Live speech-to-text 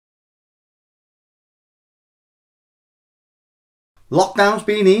Lockdown's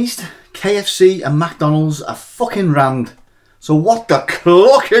been eased, KFC and McDonald's are fucking rammed. So what the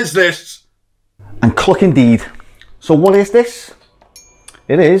cluck is this? And cluck indeed. So what is this?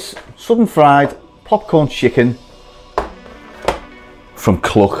 It is southern fried popcorn chicken from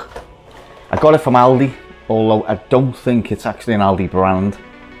Kluck. I got it from Aldi, although I don't think it's actually an Aldi brand.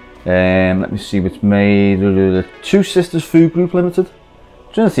 Let me see what's made. Two Sisters Food Group Limited,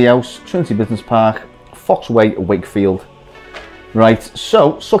 Trinity House, Trinity Business Park, Foxway, Wakefield. Right,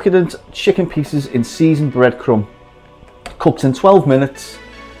 so succulent chicken pieces in seasoned breadcrumb, cooked in 12 minutes.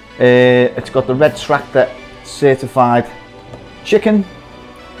 It's got the Red Tractor certified chicken.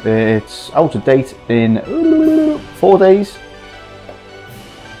 It's out of date in 4 days.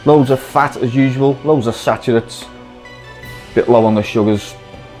 Loads of fat as usual, loads of saturates, bit low on the sugars,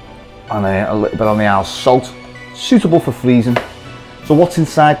 and a little bit on the salt. Suitable for freezing. So what's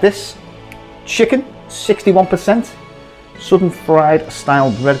inside this? Chicken, 61%. Southern fried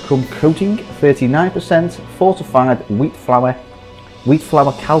style breadcrumb coating, 39%. Fortified wheat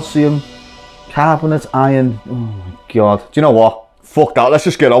flour calcium, carbonate, iron. Oh my god. Do you know what? Fuck that, let's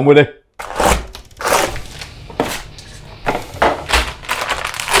just get on with it.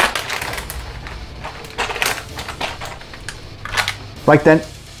 Right then,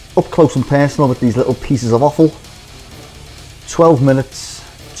 up close and personal with these little pieces of offal. 12 minutes,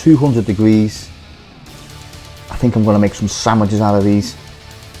 200 degrees. I think I'm going to make some sandwiches out of these.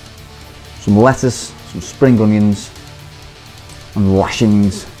 Some lettuce, some spring onions, and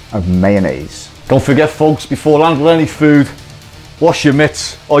lashings of mayonnaise. Don't forget folks, before handling any food, wash your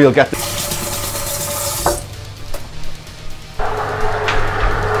mitts or you'll get the...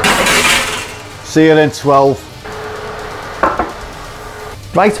 See you in 12.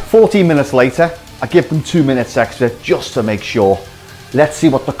 Right, 14 minutes later, I give them 2 minutes extra just to make sure. Let's see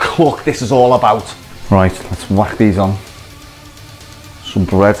what the cluck this is all about. Right, let's whack these on. Some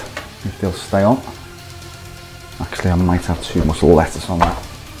bread, if they'll stay on. Actually, I might have too much lettuce on that.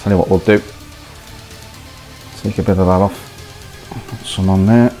 Tell you what we'll do. Take a bit of that off. Put some on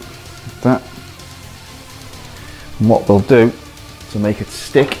there, like that. And what we'll do to make it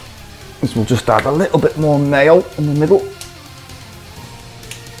stick is we'll just add a little bit more mayo in the middle.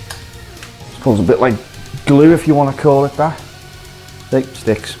 I suppose a bit like glue if you want to call it that. See,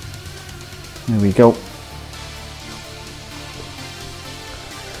 sticks. There we go.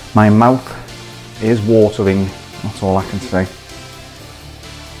 My mouth is watering, that's all I can say.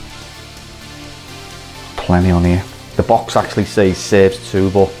 Plenty on here. The box actually says serves two,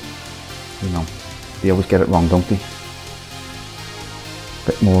 but you know, they always get it wrong, don't they?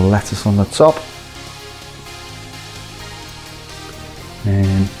 Bit more lettuce on the top.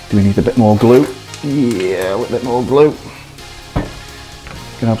 And do we need a bit more glue? Yeah, a little bit more glue.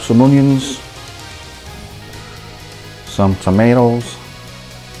 Can have some onions, some tomatoes,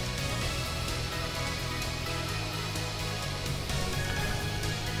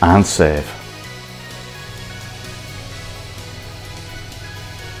 and serve.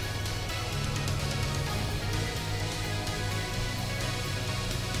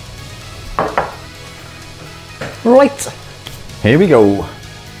 Right, here we go.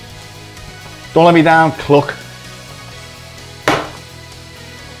 Don't let me down, Kluck.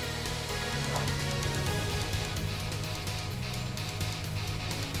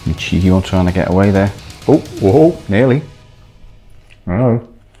 You cheeky one trying to get away there. Oh, whoa, nearly. Oh.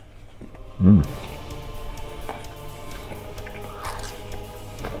 Mm.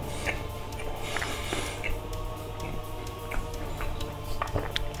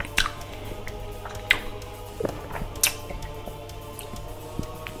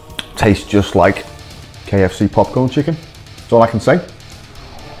 Tastes just like KFC popcorn chicken. That's all I can say.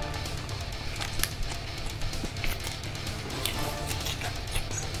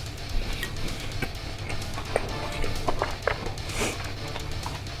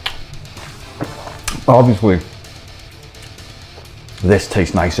 Obviously, this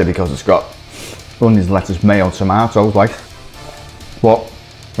tastes nicer because it's got onions, lettuce, mayo, tomatoes, like. But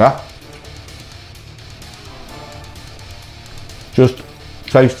yeah, just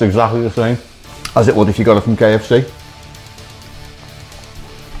tastes exactly the same as it would if you got it from KFC.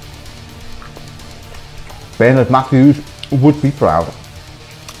 Bernard Matthews would be proud.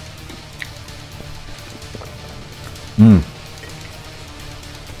 Mmm.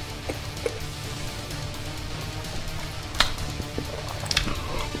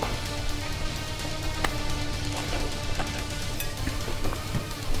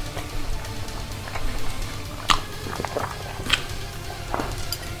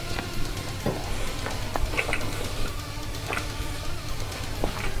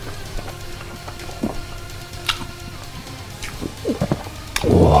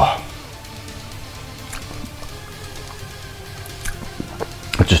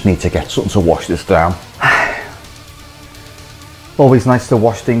 need to get something to wash this down. Always nice to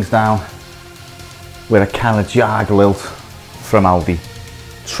wash things down with a can of Jarglilt from Aldi.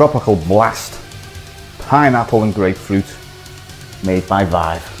 Tropical Blast, pineapple and grapefruit, made by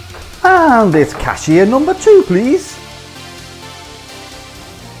Vive. And it's cashier number 2, please.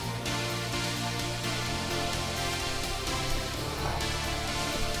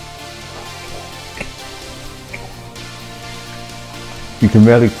 You can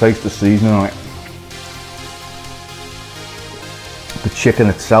really taste the seasoning on it. The chicken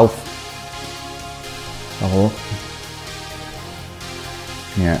itself. Have a look.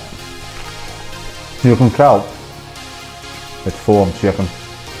 Yeah. You can tell it's formed chicken.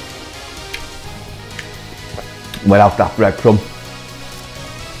 Without that breadcrumb,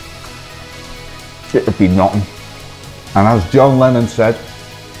 it would be nothing. And as John Lennon said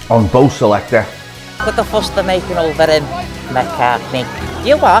on Bo Selector, put the fuss they're making over him, McCartney.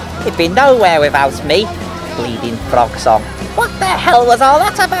 You what? He'd be nowhere without me. Bleeding frog song. What the hell was all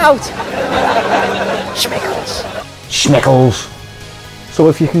that about? Schmickles. Schmickles. So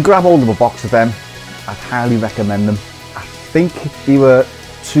if you can grab hold of a box of them, I'd highly recommend them. I think they were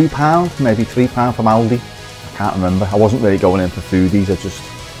 £2, maybe £3 from Aldi. I can't remember. I wasn't really going in for foodies. I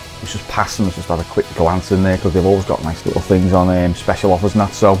was just passing. I just had a quick glance in there because they've always got nice little things on special offers and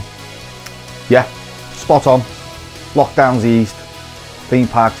that. So yeah, spot on. Lockdown's eased. Theme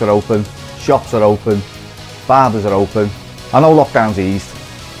parks are open. Shops are open. Barbers are open. I know lockdown's eased.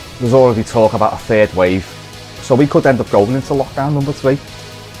 There's already talk about a 3rd wave. So we could end up going into lockdown number 3.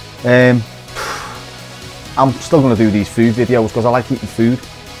 I'm still going to do these food videos because I like eating food.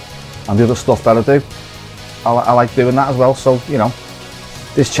 And the other stuff that I do, I like doing that as well. So, you know,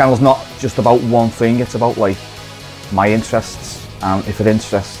 this channel's not just about one thing. It's about like my interests. And if it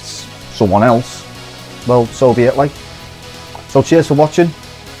interests someone else, well, so be it. Like. So cheers for watching.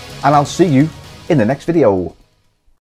 And I'll see you in the next video.